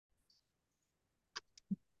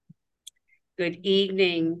Good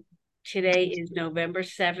evening. Today is November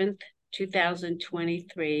 7th,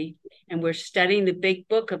 2023, and we're studying the Big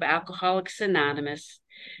Book of Alcoholics Anonymous.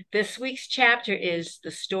 This week's chapter is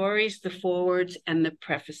the stories, the forewords, and the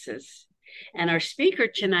prefaces. And our speaker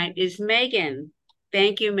tonight is Megan.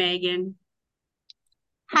 Thank you, Megan.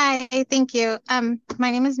 Hi, thank you.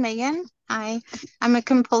 My name is Megan. I'm a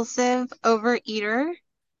compulsive overeater,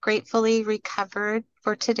 gratefully recovered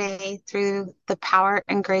for today through the power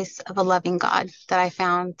and grace of a loving God that I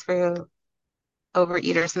found through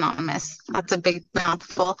Overeaters Anonymous. That's a big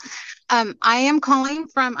mouthful. I'm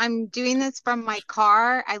doing this from my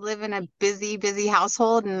car. I live in a busy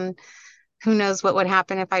household, and who knows what would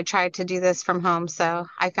happen if I tried to do this from home. So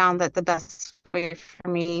I found that the best way for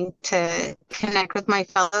me to connect with my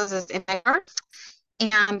fellows is in my car,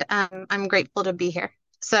 and I'm grateful to be here.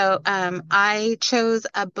 So I chose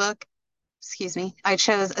a book, excuse me, I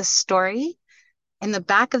chose a story in the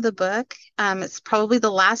back of the book. It's probably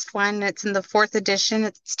the last one. It's in the fourth edition.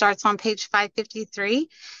 It starts on page 553,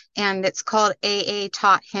 and it's called AA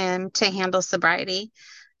Taught Him to Handle Sobriety.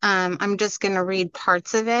 I'm just going to read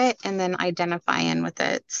parts of it and then identify in with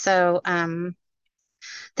it. So the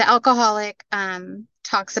alcoholic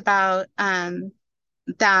talks about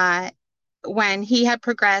that when he had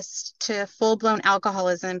progressed to full-blown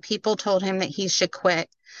alcoholism, people told him that he should quit.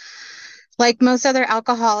 Like most other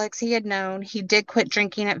alcoholics he had known, he did quit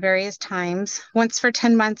drinking at various times, once for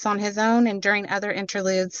 10 months on his own and during other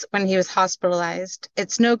interludes when he was hospitalized.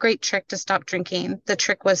 It's no great trick to stop drinking. The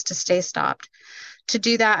trick was to stay stopped. To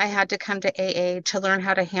do that, I had to come to AA to learn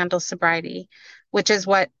how to handle sobriety, which is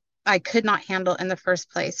what I could not handle in the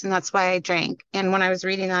first place. And that's why I drank. And when I was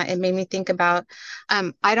reading that, it made me think about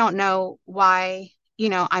I don't know why,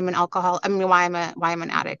 I'm an alcohol. I mean, why I'm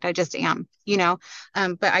an addict. I just am.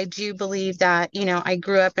 But I do believe that, I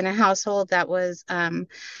grew up in a household that was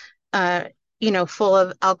uh, full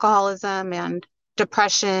of alcoholism and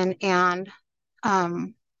depression and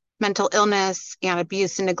um, mental illness and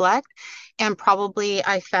abuse and neglect. And probably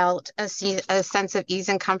I felt a sense of ease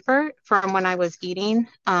and comfort from when I was eating.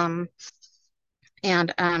 I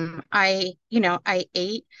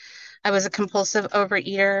ate. I was a compulsive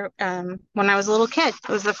overeater when I was a little kid.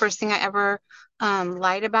 It was the first thing I ever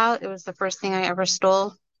lied about. It was the first thing I ever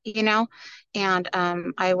stole, you know, and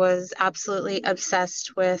I was absolutely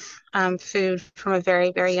obsessed with food from a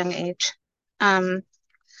very young age. Um,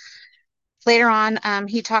 Later on,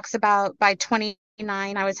 he talks about by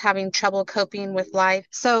 29, I was having trouble coping with life.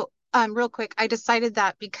 So, real quick, I decided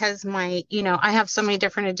that because I have so many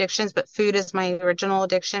different addictions, but food is my original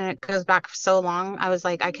addiction. It goes back so long. I was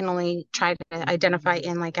like, I can only try to identify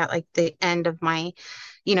in like at like the end of the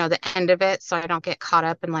end of it, so I don't get caught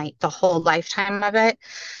up in like the whole lifetime of it.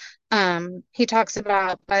 He talks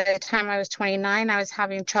about by the time I was 29, I was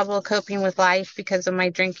having trouble coping with life because of my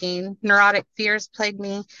drinking. Neurotic fears plagued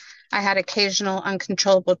me. I had occasional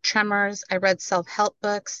uncontrollable tremors. I read self-help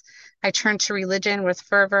books. I turned to religion with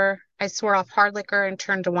fervor. I swore off hard liquor and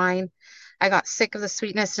turned to wine. I got sick of the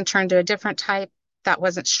sweetness and turned to a different type that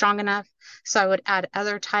wasn't strong enough. So I would add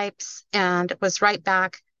other types and was right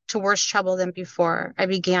back to worse trouble than before. I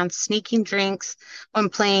began sneaking drinks when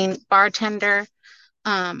playing bartender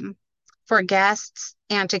um, for guests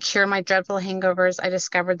and to cure my dreadful hangovers, I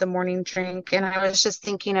discovered the morning drink. And I was just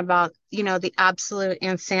thinking about, the absolute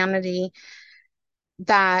insanity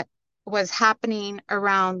that was happening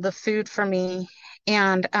around the food for me.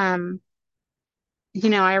 And,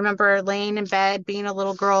 I remember laying in bed, being a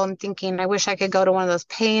little girl and thinking, I wish I could go to one of those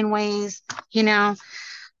pain ways, you know.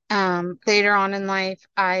 Later on in life,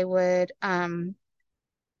 I would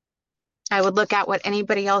look at what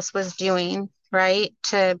anybody else was doing, right,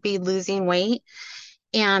 to be losing weight.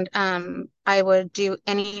 And I would do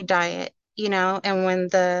any diet, and when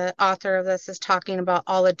the author of this is talking about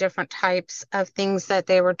all the different types of things that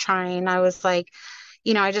they were trying, I was like,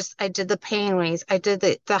 I did the pain ways. I did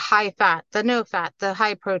the high fat, the no fat, the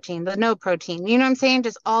high protein, the no protein. You know what I'm saying?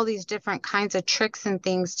 Just all these different kinds of tricks and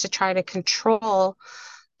things to try to control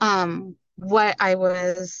what I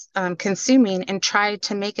was consuming and try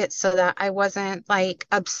to make it so that I wasn't like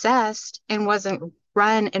obsessed and wasn't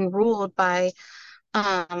run and ruled by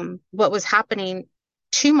what was happening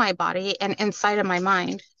to my body and inside of my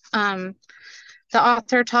mind. Um, the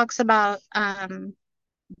author talks about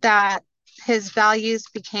that his values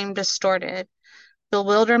became distorted.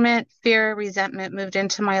 Bewilderment, fear, resentment moved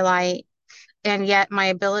into my light, and yet my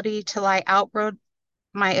ability to lie outwardly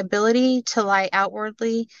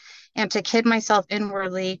and to kid myself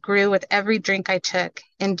inwardly grew with every drink I took.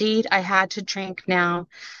 Indeed, I had to drink now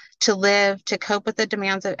to live, to cope with the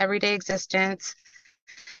demands of everyday existence.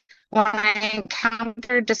 When I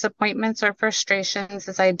encountered disappointments or frustrations,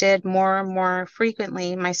 as I did more and more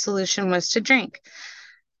frequently, my solution was to drink.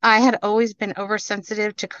 I had always been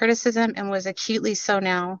oversensitive to criticism and was acutely so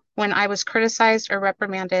now. When I was criticized or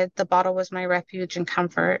reprimanded, the bottle was my refuge and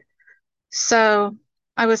comfort. So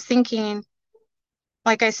I was thinking,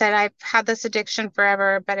 like I said, I've had this addiction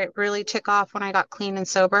forever, but it really took off when I got clean and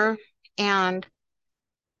sober. And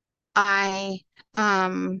I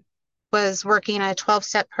was working a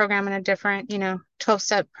 12-step program in a different,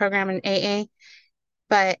 12-step program in AA,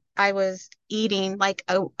 but I was eating like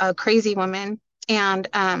a crazy woman. And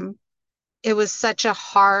it was such a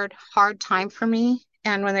hard time for me.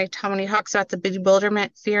 And when he talks about the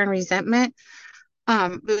bewilderment, fear, and resentment,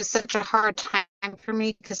 it was such a hard time for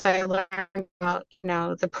me because I learned about,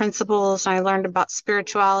 the principles, and I learned about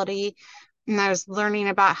spirituality, and I was learning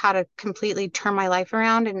about how to completely turn my life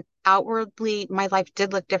around. And outwardly, my life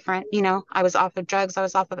did look different. I was off of drugs, I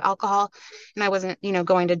was off of alcohol, and I wasn't,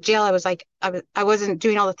 going to jail. I was like, I wasn't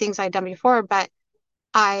doing all the things I'd done before, but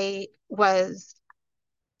I was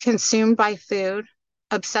consumed by food,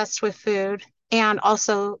 obsessed with food, and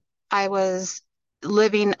also I was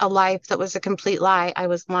living a life that was a complete lie. I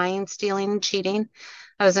was lying, stealing, and cheating.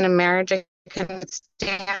 I was in a marriage I couldn't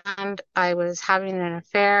stand. I was having an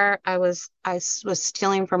affair. I was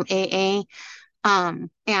stealing from AA.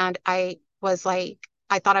 And I was like,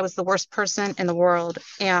 I thought I was the worst person in the world.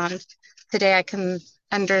 And today I can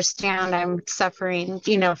understand I'm suffering,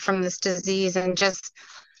 from this disease. And just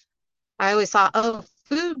I always thought, oh,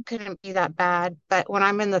 food couldn't be that bad, but when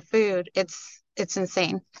I'm in the food, it's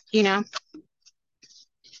insane, you know.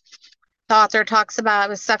 The author talks about I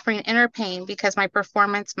was suffering inner pain because my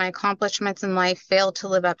performance, my accomplishments in life failed to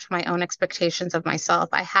live up to my own expectations of myself.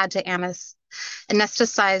 I had to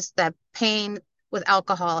anesthetize that pain with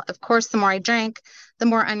alcohol. Of course, the more I drank, the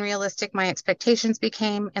more unrealistic my expectations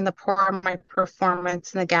became, and the poorer my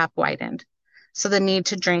performance, and the gap widened. So the need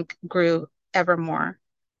to drink grew ever more.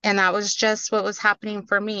 And that was just what was happening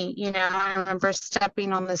for me. I remember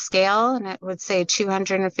stepping on the scale and it would say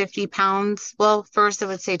 250 pounds. Well, first it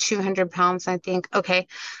would say 200 pounds. And I think, okay,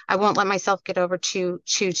 I won't let myself get over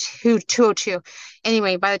 202.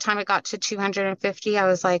 Anyway, by the time it got to 250, I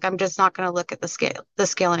was like, I'm just not going to look at the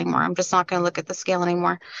scale anymore. I'm just not going to look at the scale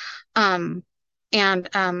anymore. Um, and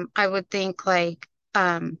I would think like,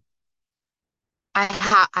 I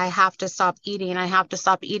have to stop eating. I have to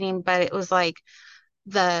stop eating. But it was like,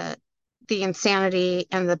 the the insanity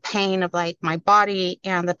and the pain of like my body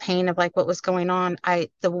and the pain of like what was going on,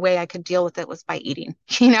 the way I could deal with it was by eating.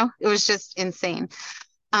 It was just insane.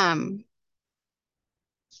 um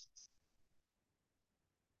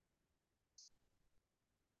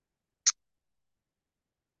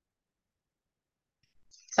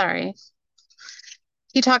Sorry.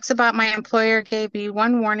 He talks about my employer gave me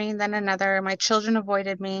one warning, then another. My children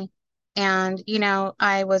avoided me. And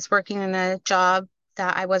I was working in a job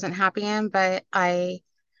that I wasn't happy in, but I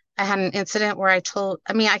had an incident where I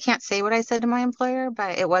mean, I can't say what I said to my employer,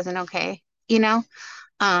 but it wasn't okay, you know?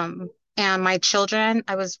 And my children,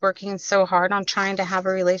 I was working so hard on trying to have a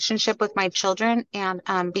relationship with my children. And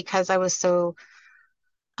um, because I was so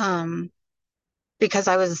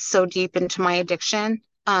deep into my addiction,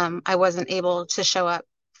 I wasn't able to show up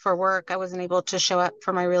for work. I wasn't able to show up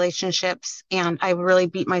for my relationships. And I really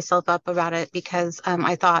beat myself up about it because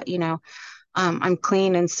I thought, I'm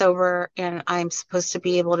clean and sober and I'm supposed to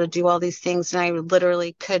be able to do all these things. And I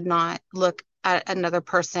literally could not look at another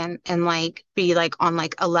person and like be like on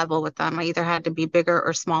like a level with them. I either had to be bigger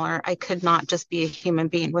or smaller. I could not just be a human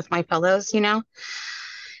being with my fellows.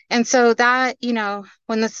 And so that,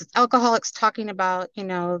 when this alcoholic's talking about,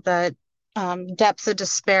 the depths of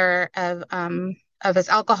despair of his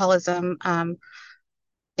alcoholism,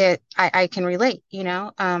 I can relate.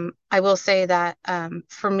 I will say that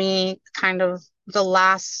for me, kind of the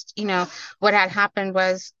last, what had happened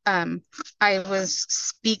was I was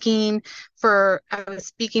speaking for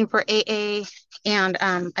AA, and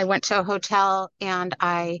I went to a hotel, and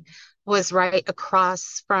I was right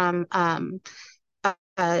across from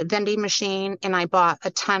a vending machine, and I bought a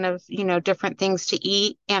ton of, different things to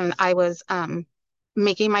eat, and I was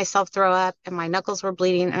making myself throw up, and my knuckles were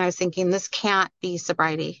bleeding, and I was thinking, this can't be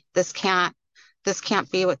sobriety. This can't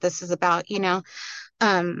be what this is about.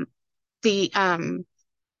 Um the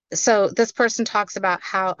so this person talks about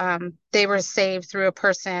how they were saved through a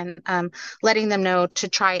person letting them know to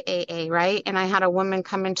try AA, right? And I had a woman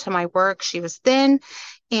come into my work. She was thin,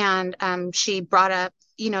 and she brought up,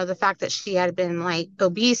 the fact that she had been like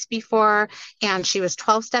obese before, and she was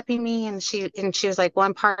 12 stepping me, and she was like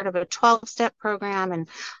one part of a 12-step program. And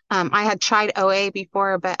I had tried OA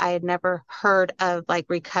before, but I had never heard of like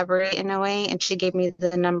recovery in OA, and she gave me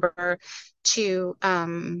the number to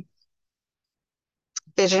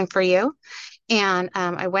Vision for You. And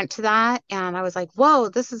I went to that and I was like, whoa,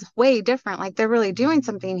 this is way different. Like they're really doing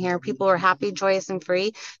something here. People are happy, joyous, and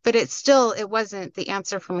free. But it wasn't the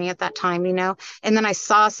answer for me at that time. And then I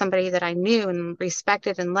saw somebody that I knew and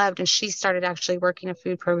respected and loved, and she started actually working a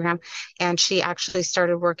food program, and she actually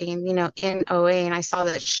started working, in OA. And I saw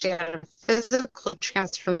that she had a physical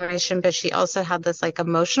transformation, but she also had this like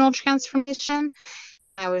emotional transformation.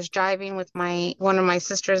 I was driving with my one of my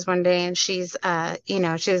sisters one day, and she was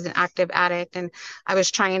an active addict, and I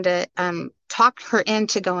was trying to talk her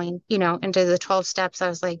into going, into the 12 steps. I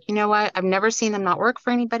was like, you know what? I've never seen them not work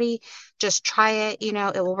for anybody. Just try it, it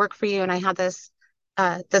will work for you. And I had this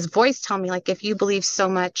voice tell me, like, if you believe so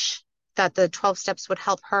much that the 12 steps would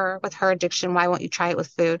help her with her addiction, why won't you try it with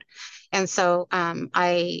food? And so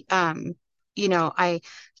I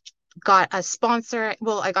got a sponsor.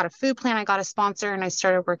 Well, I got a food plan, I got a sponsor, and I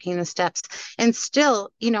started working the steps. And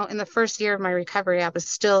still, in the first year of my recovery, I was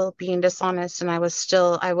still being dishonest, and I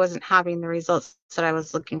wasn't having the results that I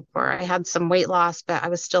was looking for. I had some weight loss, but I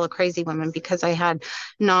was still a crazy woman because I had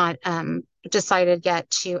not decided yet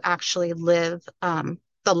to actually live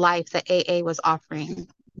the life that AA was offering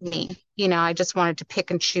me. I just wanted to pick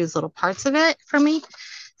and choose little parts of it for me.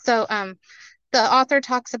 So the author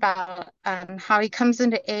talks about how he comes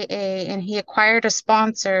into AA and he acquired a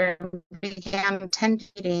sponsor, began 10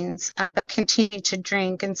 meetings, but continued to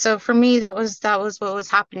drink. And so for me, that was what was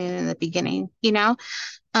happening in the beginning.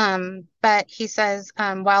 But he says,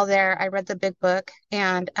 while there, I read the big book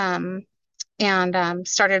and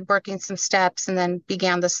started working some steps, and then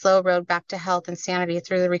began the slow road back to health and sanity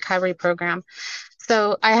through the recovery program.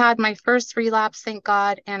 So I had my first relapse, thank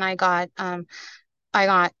God, and I got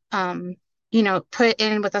put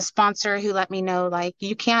in with a sponsor who let me know, like,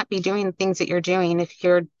 you can't be doing the things that you're doing. If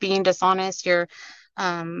you're being dishonest, you're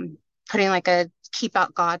um, putting like a keep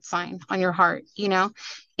out God sign on your heart.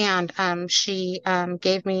 And she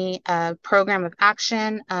gave me a program of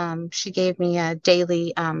action. She gave me a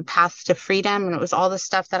daily path to freedom, and it was all the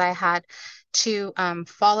stuff that I had to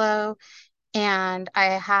follow. And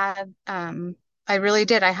I really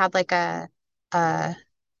did. I had like a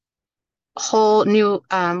whole new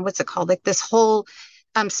what's it called, like this whole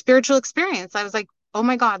spiritual experience. I was like, oh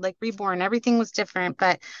my God, like reborn. Everything was different,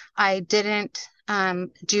 but I didn't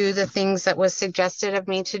do the things that was suggested of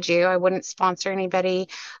me to do. I wouldn't sponsor anybody.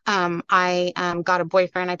 I got a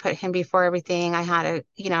boyfriend. I put him before everything. I had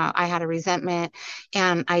a resentment,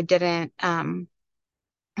 and I didn't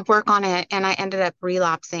work on it, and I ended up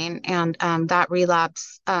relapsing. And that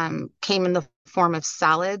relapse came in the form of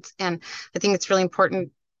salads. And I think it's really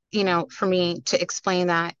important, for me to explain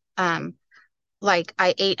that. Like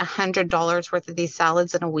I ate $100 worth of these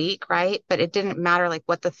salads in a week, right? But it didn't matter like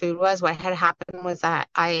what the food was. What had happened was that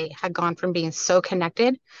I had gone from being so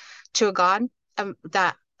connected to a God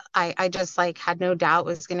that I just like had no doubt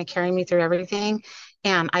was going to carry me through everything.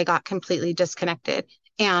 And I got completely disconnected.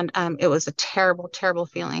 And it was a terrible, terrible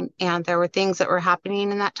feeling. And there were things that were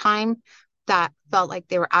happening in that time that felt like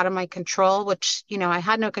they were out of my control, which, I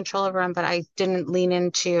had no control over them, but I didn't lean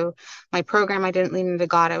into my program. I didn't lean into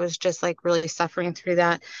God. I was just like really suffering through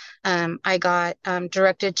that. I got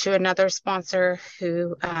directed to another sponsor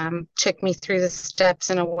who took me through the steps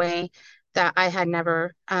in a way that I had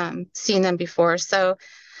never seen them before. So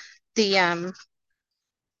the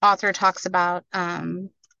author talks about,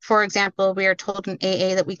 for example, we are told in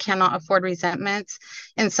AA that we cannot afford resentments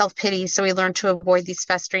and self pity, so we learn to avoid these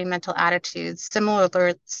festering mental attitudes.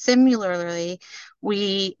 Similarly,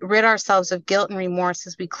 we rid ourselves of guilt and remorse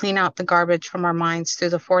as we clean out the garbage from our minds through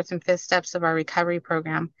the fourth and fifth steps of our recovery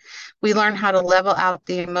program. We learn how to level out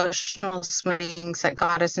the emotional swings that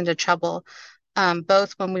got us into trouble,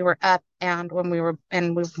 both when we were up and when we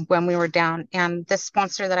were down. And this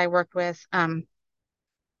sponsor that I worked with um,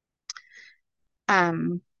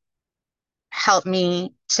 helped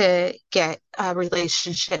me to get a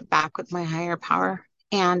relationship back with my higher power.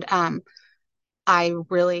 And I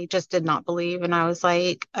really just did not believe. And I was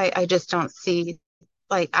like, I just don't see,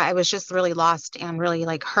 like, I was just really lost and really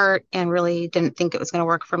like hurt and really didn't think it was going to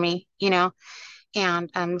work for me. And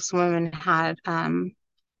this woman had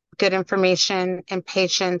good information and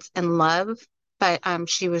patience and love but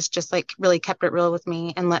she was just like really kept it real with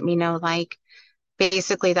me and let me know like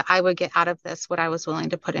basically that I would get out of this what I was willing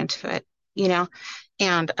to put into it, you know,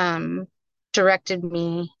 and directed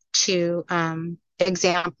me to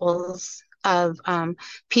examples of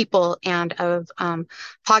people and of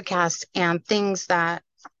podcasts and things that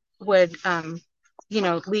would,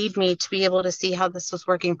 lead me to be able to see how this was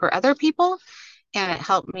working for other people. And it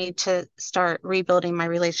helped me to start rebuilding my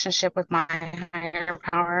relationship with my higher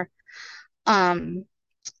power. Um,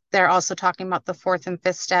 they're also talking about the fourth and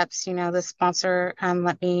fifth steps. The sponsor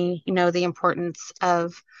let me know the importance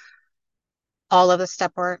of all of the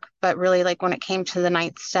step work, but really like when it came to the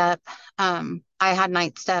ninth step, I had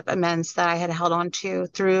ninth step amends that I had held on to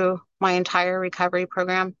through my entire recovery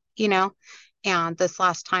program, and this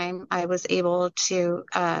last time I was able to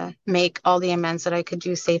make all the amends that I could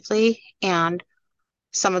do safely, and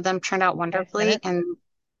some of them turned out wonderfully, and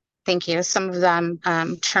thank you. Some of them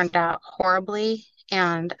turned out horribly,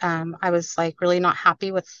 and I was like really not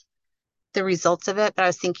happy with the results of it. But I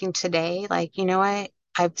was thinking today, like, you know what?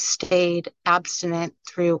 I've stayed abstinent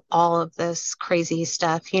through all of this crazy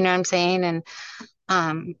stuff. You know what I'm saying?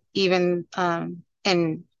 And even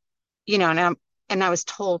and and I was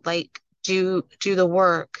told like do the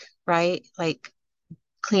work, right? Like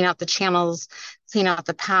clean out the channels, clean out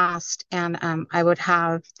the past, and I would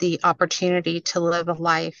have the opportunity to live a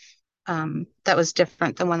life that was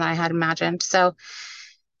different than one that I had imagined. So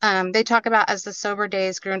they talk about as the sober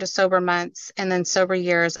days grew into sober months and then sober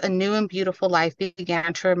years, a new and beautiful life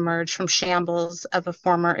began to emerge from shambles of a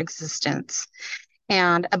former existence.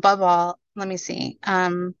 And above all, let me see.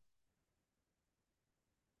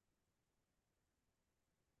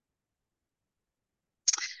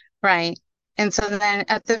 Right. And so then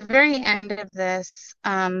at the very end of this,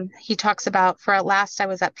 he talks about, for at last I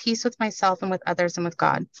was at peace with myself and with others and with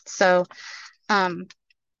God. So um,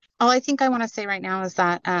 all I think I want to say right now is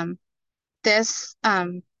that this,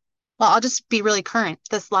 well, I'll just be really current.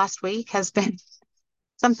 This last week has been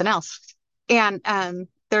something else. And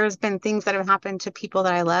there's been things that have happened to people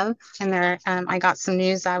that I love, and I got some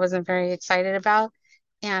news I wasn't very excited about.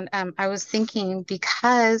 And I was thinking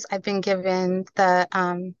because I've been given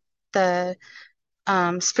the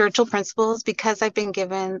spiritual principles, because I've been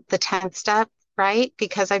given the 10th step, right?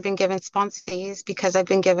 Because I've been given sponsees, because I've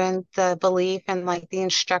been given the belief and like the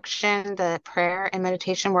instruction that prayer and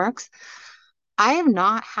meditation works. I have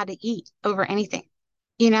not had to eat over anything.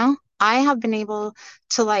 I have been able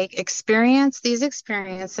to like experience these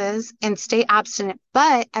experiences and stay abstinent,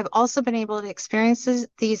 but I've also been able to experience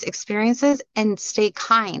these experiences and stay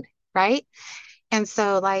kind, right? And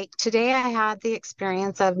so, like today, I had the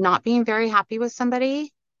experience of not being very happy with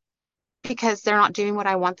somebody because they're not doing what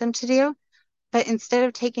I want them to do. But instead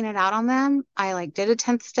of taking it out on them, I like did a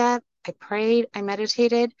 10th step, I prayed, I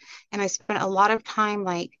meditated, and I spent a lot of time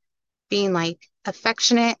like being like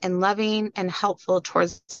affectionate and loving and helpful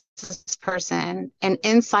towards this person. And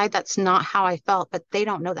inside, that's not how I felt, but they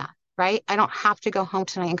don't know that, right? I don't have to go home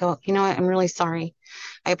tonight and go, you know what? I'm really sorry.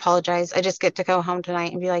 I apologize. I just get to go home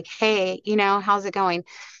tonight and be like, hey, how's it going?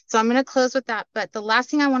 So I'm going to close with that. But the last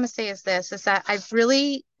thing I want to say is this, is that I've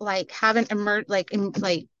really like haven't emerged like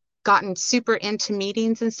gotten super into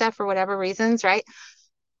meetings and stuff for whatever reasons, right?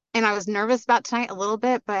 And I was nervous about tonight a little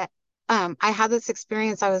bit, but I had this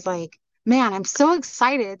experience. I was like, man, I'm so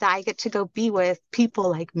excited that I get to go be with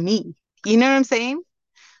people like me. You know what I'm saying?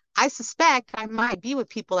 I suspect I might be with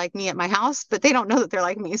people like me at my house, but they don't know that they're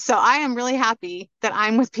like me. So I am really happy that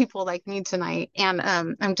I'm with people like me tonight. And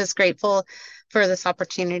I'm just grateful for this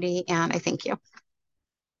opportunity. And I thank you.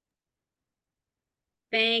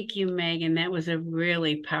 Thank you, Megan. That was a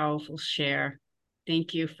really powerful share.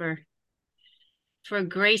 Thank you for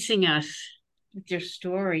gracing us with your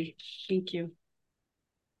story. Thank you.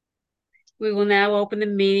 We will now open the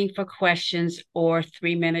meeting for questions or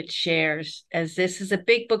 3-minute shares. As this is a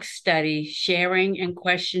big book study, sharing and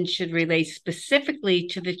questions should relate specifically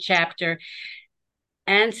to the chapter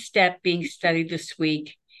and step being studied this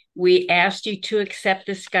week. We asked you to accept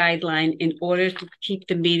this guideline in order to keep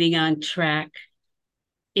the meeting on track.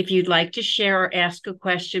 If you'd like to share or ask a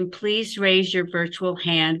question, please raise your virtual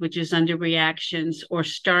hand, which is under reactions, or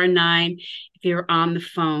 *9 if you're on the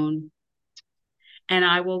phone. And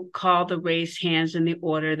I will call the raised hands in the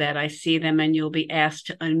order that I see them, and you'll be asked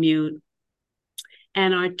to unmute.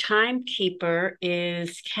 And our timekeeper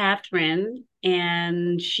is Catherine,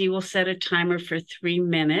 and she will set a timer for 3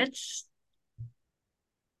 minutes.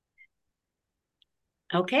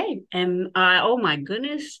 Okay. And oh my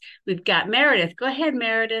goodness, we've got Meredith. Go ahead,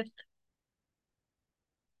 Meredith.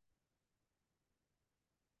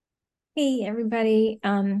 Hey everybody,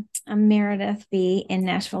 I'm Meredith B in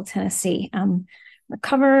Nashville, Tennessee. I'm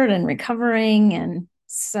recovered and recovering and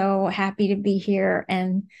so happy to be here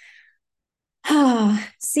and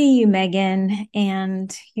see you, Megan,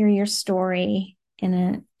 and hear your story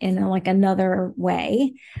in a like another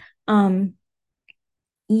way. Um,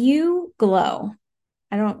 you glow.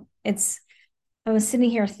 I don't, it's I was sitting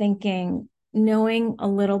here thinking, knowing a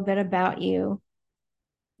little bit about you,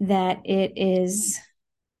 that it is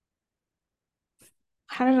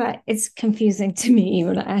how did it's confusing to me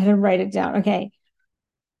even. I had to write it down. Okay.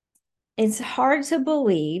 It's hard to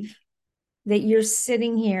believe that you're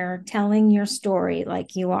sitting here telling your story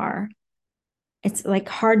like you are. It's like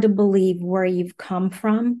hard to believe where you've come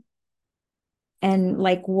from and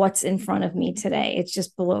like what's in front of me today. It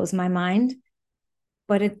just blows my mind.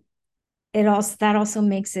 But it also that also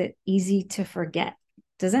makes it easy to forget.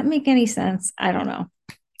 Does that make any sense? I don't know.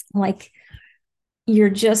 Like you're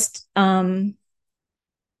just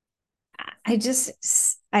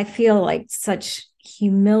I feel like such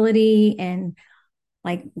humility and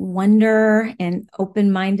like wonder and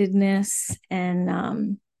open-mindedness and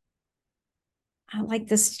I like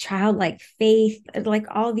this childlike faith, like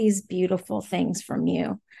all these beautiful things from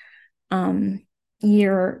you. um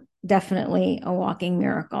you're definitely a walking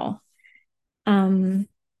miracle. um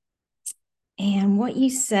and what you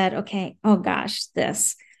said, okay, oh gosh,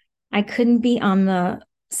 this, I couldn't be on the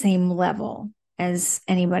same level as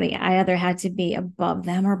anybody. I either had to be above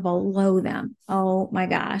them or below them. Oh my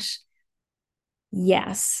gosh.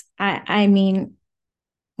 Yes. I mean,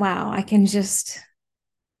 wow, I can just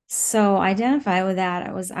so identify with that.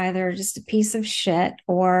 I was either just a piece of shit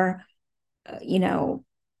or, you know,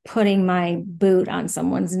 putting my boot on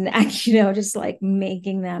someone's neck, just like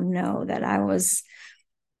making them know that I was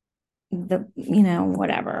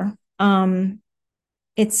whatever.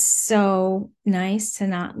 It's so nice to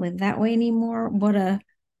not live that way anymore. What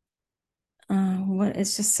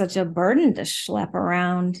it's just such a burden to schlep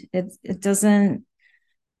around. It doesn't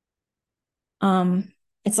um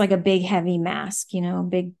it's like a big heavy mask, a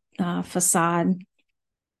big facade.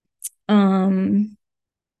 Um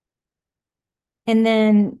and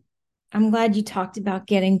then I'm glad you talked about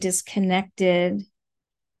getting disconnected.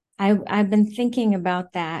 I've been thinking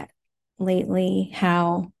about that lately,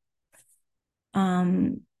 how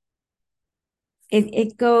um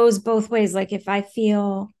it goes both ways. Like if I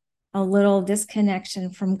feel a little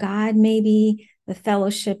disconnection from God, maybe the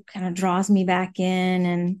fellowship kind of draws me back in,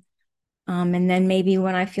 and then maybe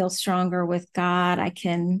when I feel stronger with God, I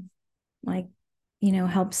can like,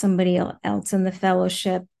 help somebody else in the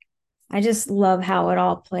fellowship. I just love how it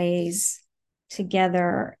all plays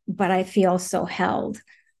together, but I feel so held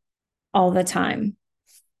all the time,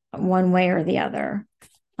 one way or the other.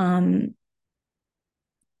 Um,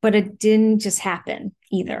 but it didn't just happen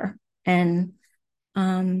either. And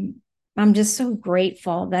um, I'm just so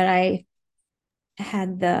grateful that I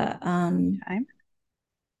had the Okay.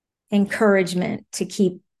 encouragement to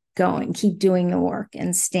keep going, keep doing the work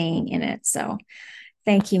and staying in it. So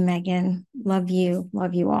thank you, Megan. Love you.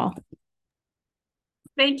 Love you all.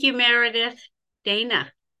 Thank you, Meredith.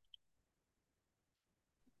 Dana.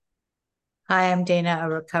 Hi, I'm Dana, a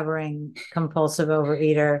recovering compulsive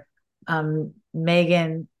overeater.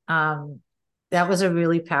 Megan, that was a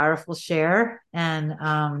really powerful share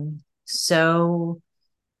and so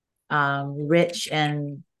rich,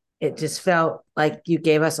 and it just felt like you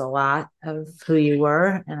gave us a lot of who you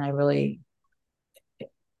were, and I really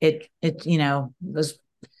was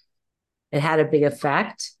it had a big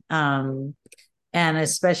effect. And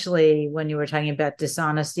especially when you were talking about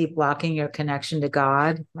dishonesty blocking your connection to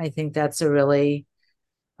God, I think that's a really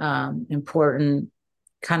important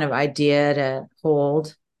kind of idea to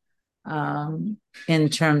hold, in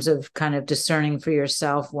terms of kind of discerning for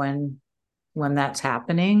yourself when that's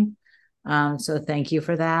happening. So thank you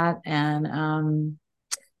for that. And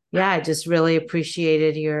yeah, I just really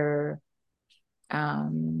appreciated your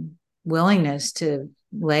willingness to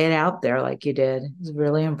lay it out there like you did. It was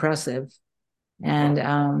really impressive.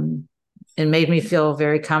 And it made me feel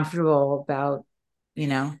very comfortable about, you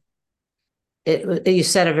know, you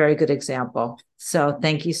set a very good example. So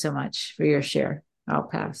thank you so much for your share. I'll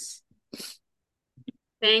pass.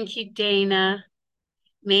 Thank you, Dana.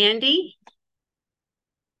 Mandy?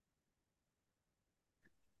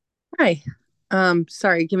 Hi.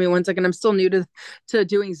 Sorry, give me one second. I'm still new to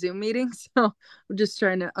doing Zoom meetings, so I'm just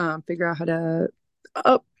trying to figure out how to.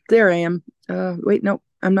 Oh, there I am. Wait, no,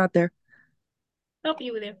 I'm not there. Hope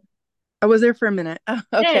you were there. I was there for a minute. There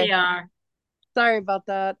Okay. you are. Sorry about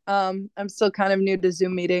that. I'm still kind of new to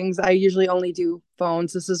Zoom meetings. I usually only do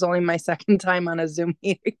phones. This is only my second time on a Zoom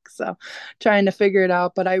meeting, so trying to figure it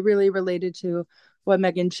out. But I really related to what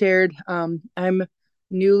Megan shared. I'm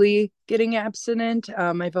newly getting abstinent.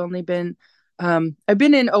 I've been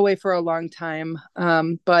in OA for a long time,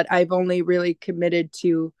 but I've only really committed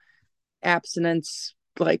to abstinence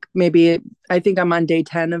like maybe I think I'm on day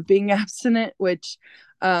 10 of being abstinent, which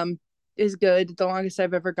um is good. The longest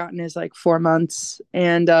I've ever gotten is like 4 months.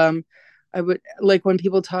 And I would like when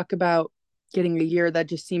people talk about getting a year, that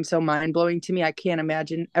just seems so mind blowing to me. I can't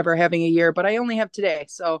imagine ever having a year, but I only have today.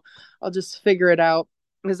 So I'll just figure it out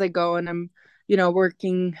as I go. And I'm,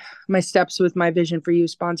 working my steps with my Vision for You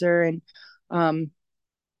sponsor. And, um,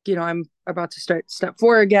 I'm about to start step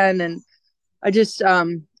 4 again. And I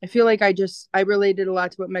feel like I related a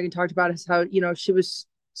lot to what Megan talked about, is how, she was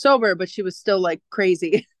sober, but she was still like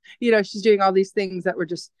crazy. She's doing all these things that were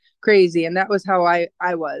just crazy. And that was how I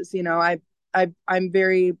was, I'm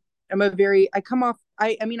very, I'm a very, I come off,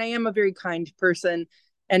 I mean, I am a very kind person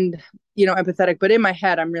and, empathetic, but in my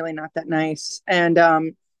head, I'm really not that nice. And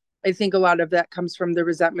I think a lot of that comes from the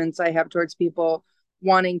resentments I have towards people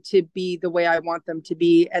wanting to be the way I want them to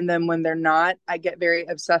be. And then when they're not, I get very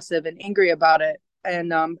obsessive and angry about it.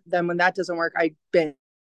 And then when that doesn't work, I binge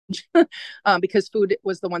because food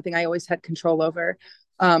was the one thing I always had control over.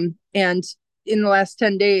 And in the last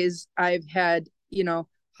 10 days, I've had,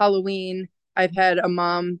 Halloween, I've had a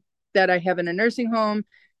mom that I have in a nursing home,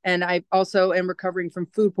 and I also am recovering from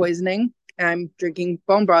food poisoning. I'm drinking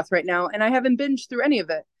bone broth right now, and I haven't binged through any of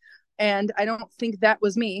it. And I don't think that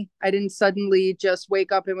was me. I didn't suddenly just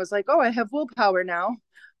wake up and was like, oh, I have willpower now.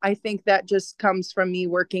 I think that just comes from me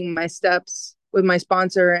working my steps with my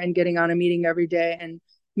sponsor and getting on a meeting every day and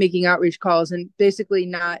making outreach calls and basically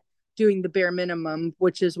not doing the bare minimum,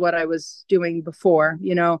 which is what I was doing before.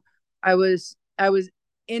 I was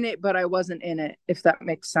in it, but I wasn't in it, if that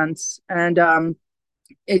makes sense. And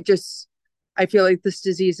it just, I feel like this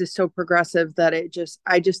disease is so progressive that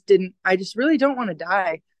I just really don't want to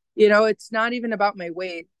die. It's not even about my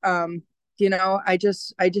weight. I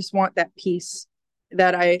just want that peace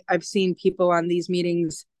that I've seen people on these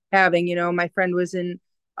meetings having. My friend was in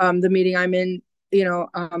the meeting I'm in,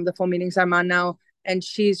 the full meetings I'm on now, and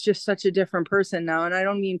she's just such a different person now. And I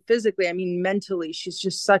don't mean physically, I mean mentally. She's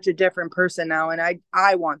just such a different person now. And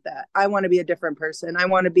I want that. I want to be a different person. I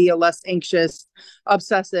want to be a less anxious,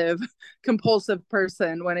 obsessive, compulsive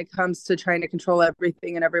person when it comes to trying to control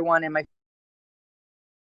everything and everyone in my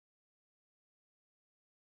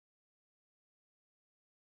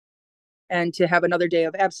and to have another day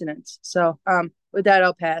of abstinence. So with that,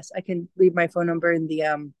 I'll pass. I can leave my phone number in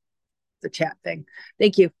the chat thing.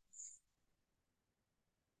 Thank you.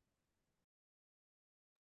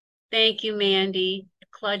 Thank you, Mandy.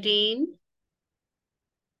 Claudine?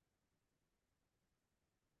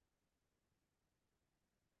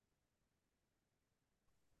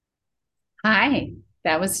 Hi,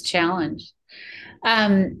 that was a challenge.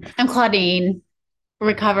 I'm Claudine,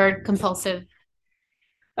 recovered compulsive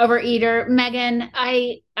overeater. Megan,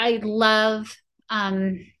 I love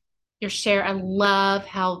your share. I love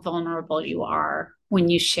how vulnerable you are when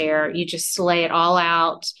you share. You just lay it all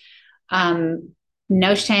out.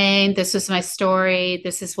 No shame. This was my story.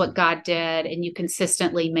 This is what God did, and you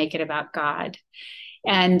consistently make it about God.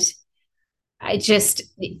 And I just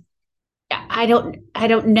I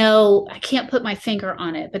don't know, I can't put my finger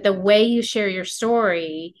on it, but the way you share your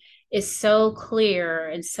story is so clear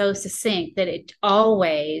and so succinct that it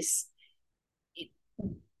always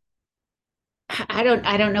I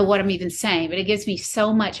don't know what I'm even saying, but it gives me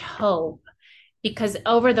so much hope because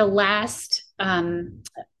over the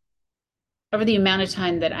amount of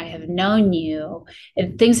time that I have known you,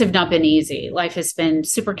 and things have not been easy. Life has been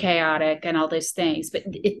super chaotic and all those things. But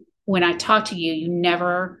when I talk to you,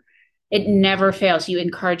 it never fails. You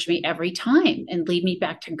encourage me every time and lead me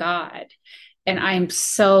back to God. And I'm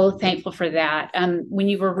so thankful for that. When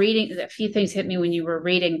you were reading, a few things hit me when you were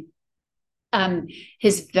reading.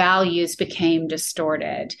 His values became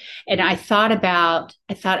distorted. And I thought,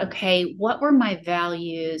 okay, what were my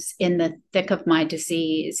values in the thick of my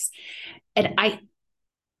disease? And I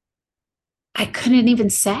couldn't even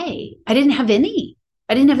say. I didn't have any.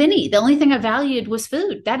 The only thing I valued was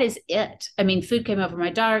food. That is it. I mean, food came over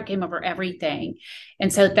my daughter, came over everything.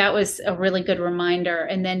 And so that was a really good reminder.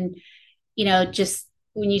 And then, just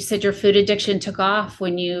when you said your food addiction took off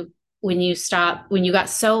when you got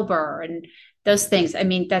sober and those things, I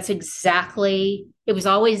mean, that's exactly, it was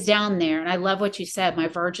always down there. And I love what you said, my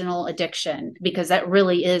virginal addiction, because that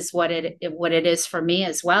really is what it is for me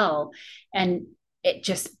as well. And it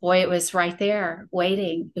just, boy, it was right there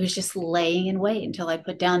waiting. It was just laying in wait until I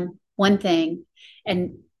put down one thing,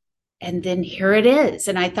 and then here it is.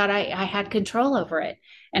 And I thought I had control over it,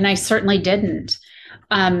 and I certainly didn't.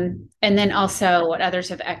 And then also what others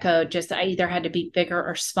have echoed, just I either had to be bigger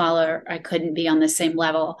or smaller. I couldn't be on the same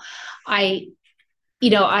level. I,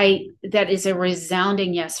 that is a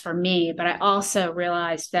resounding yes for me, but I also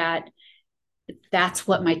realized that that's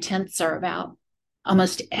what my tenths are about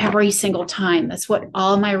almost every single time. That's what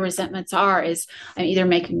all my resentments are, is I'm either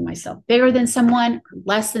making myself bigger than someone or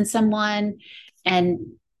less than someone. And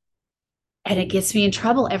it gets me in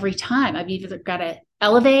trouble every time. I've either got to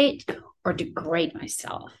elevate or degrade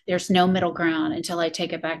myself. There's no middle ground until I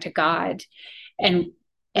take it back to God. And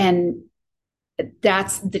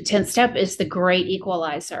that's the 10th step, is the great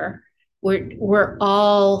equalizer. We're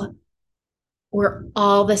all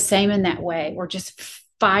the same in that way. We're just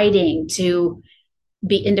fighting to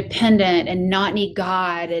be independent and not need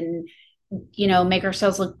God, and make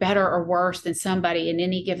ourselves look better or worse than somebody in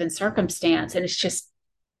any given circumstance. And it's just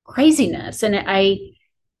craziness. And I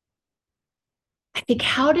think,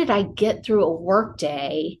 how did I get through a work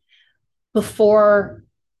day before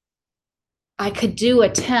I could do a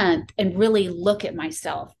 10th and really look at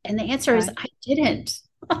myself? And the answer is I didn't.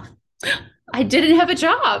 I didn't have a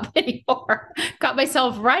job anymore. Got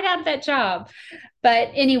myself right out of that job.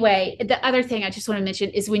 But anyway, the other thing I just want to mention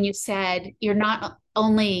is when you said you're not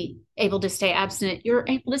only able to stay abstinent, you're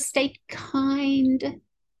able to stay kind.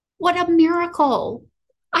 What a miracle.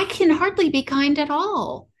 I can hardly be kind at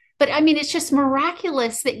all. But I mean, it's just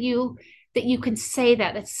miraculous that you can say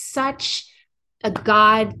that. That's such a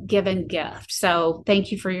God-given gift. So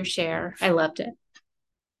thank you for your share. I loved it.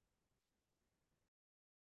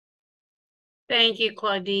 Thank you,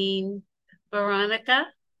 Claudine. Veronica?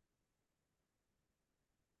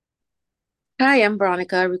 Hi, I'm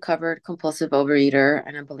Veronica, recovered compulsive overeater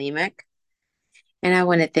and a bulimic. And I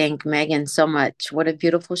want to thank Megan so much. What a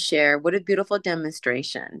beautiful share. What a beautiful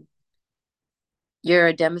demonstration. You're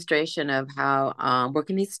a demonstration of how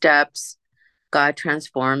working these steps, God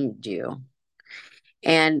transformed you.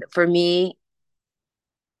 And for me,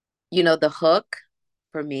 the hook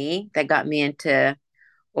for me that got me into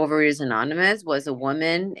Overeaters Anonymous was a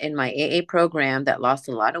woman in my AA program that lost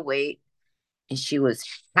a lot of weight, and she was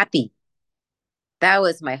happy. That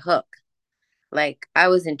was my hook. Like, I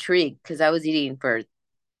was intrigued because I was eating for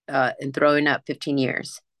and throwing up 15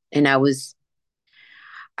 years, and I was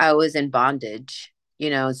in bondage,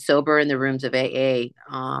 sober in the rooms of AA,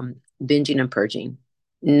 binging and purging.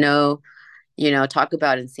 No, talk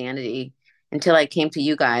about insanity, until I came to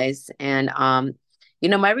you guys. And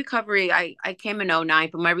my recovery, I came in '09,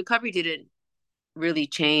 but my recovery didn't really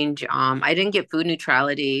change. I didn't get food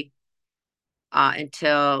neutrality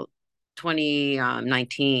until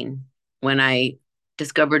 2019, when I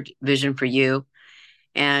discovered Vision for You.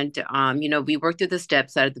 And, we worked through the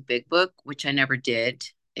steps out of the big book, which I never did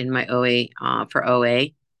in my OA, for OA.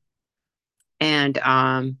 And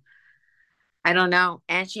I don't know.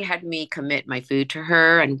 And she had me commit my food to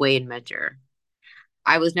her and weigh and measure.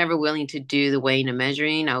 I was never willing to do the weighing and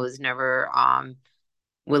measuring. I was never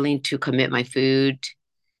willing to commit my food,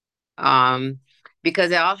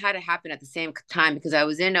 because it all had to happen at the same time, because I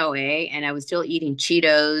was in OA and I was still eating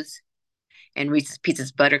Cheetos and Reese's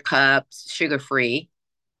Pieces Buttercups, sugar-free.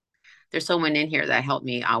 There's someone in here that helped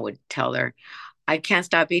me. I would tell her, I can't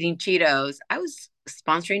stop eating Cheetos. I was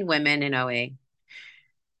sponsoring women in OA.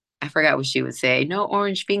 I forgot what she would say. No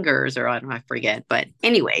orange fingers, or I don't know, I forget. But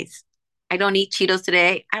anyways, I don't eat Cheetos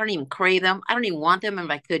today. I don't even crave them. I don't even want them if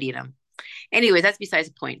I could eat them. Anyways, that's besides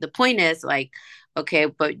the point. The point is, like, okay,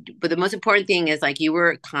 but the most important thing is, like, you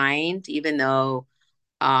were kind, even though,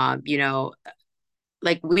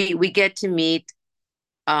 like, we get to meet,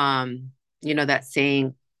 that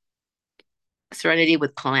saying, serenity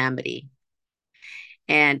with calamity.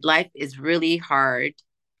 And life is really hard.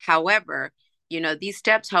 However, these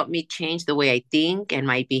steps help me change the way I think and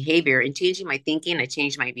my behavior. In changing my thinking, I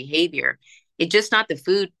change my behavior. It's just not the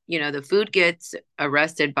food. The food gets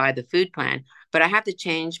arrested by the food plan, but I have to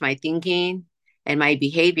change my thinking and my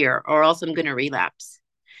behavior, or else I'm going to relapse,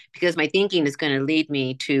 because my thinking is going to lead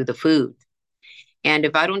me to the food. And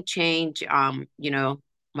if I don't change,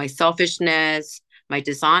 my selfishness, my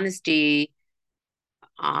dishonesty,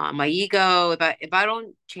 my ego, if I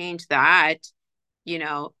don't change that,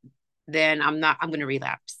 then I'm going to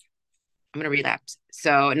relapse. I'm going to relapse.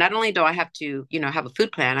 So not only do I have to, have a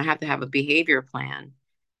food plan, I have to have a behavior plan.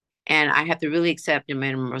 And I have to really accept in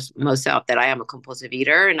myself that I am a compulsive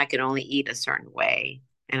eater, and I can only eat a certain way.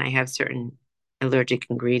 And I have certain allergic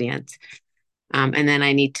ingredients. And then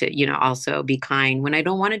I need to, also be kind when I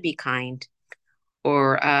don't want to be kind.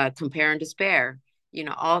 or compare and despair,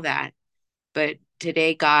 all that. But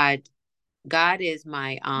today, God is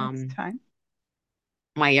my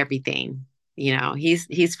my everything.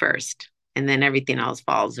 He's first, and then everything else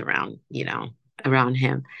falls around, around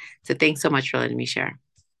him. So thanks so much for letting me share.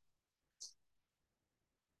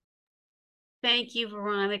 Thank you,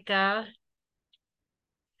 Veronica.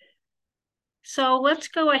 So let's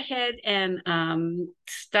go ahead and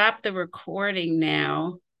stop the recording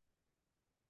now.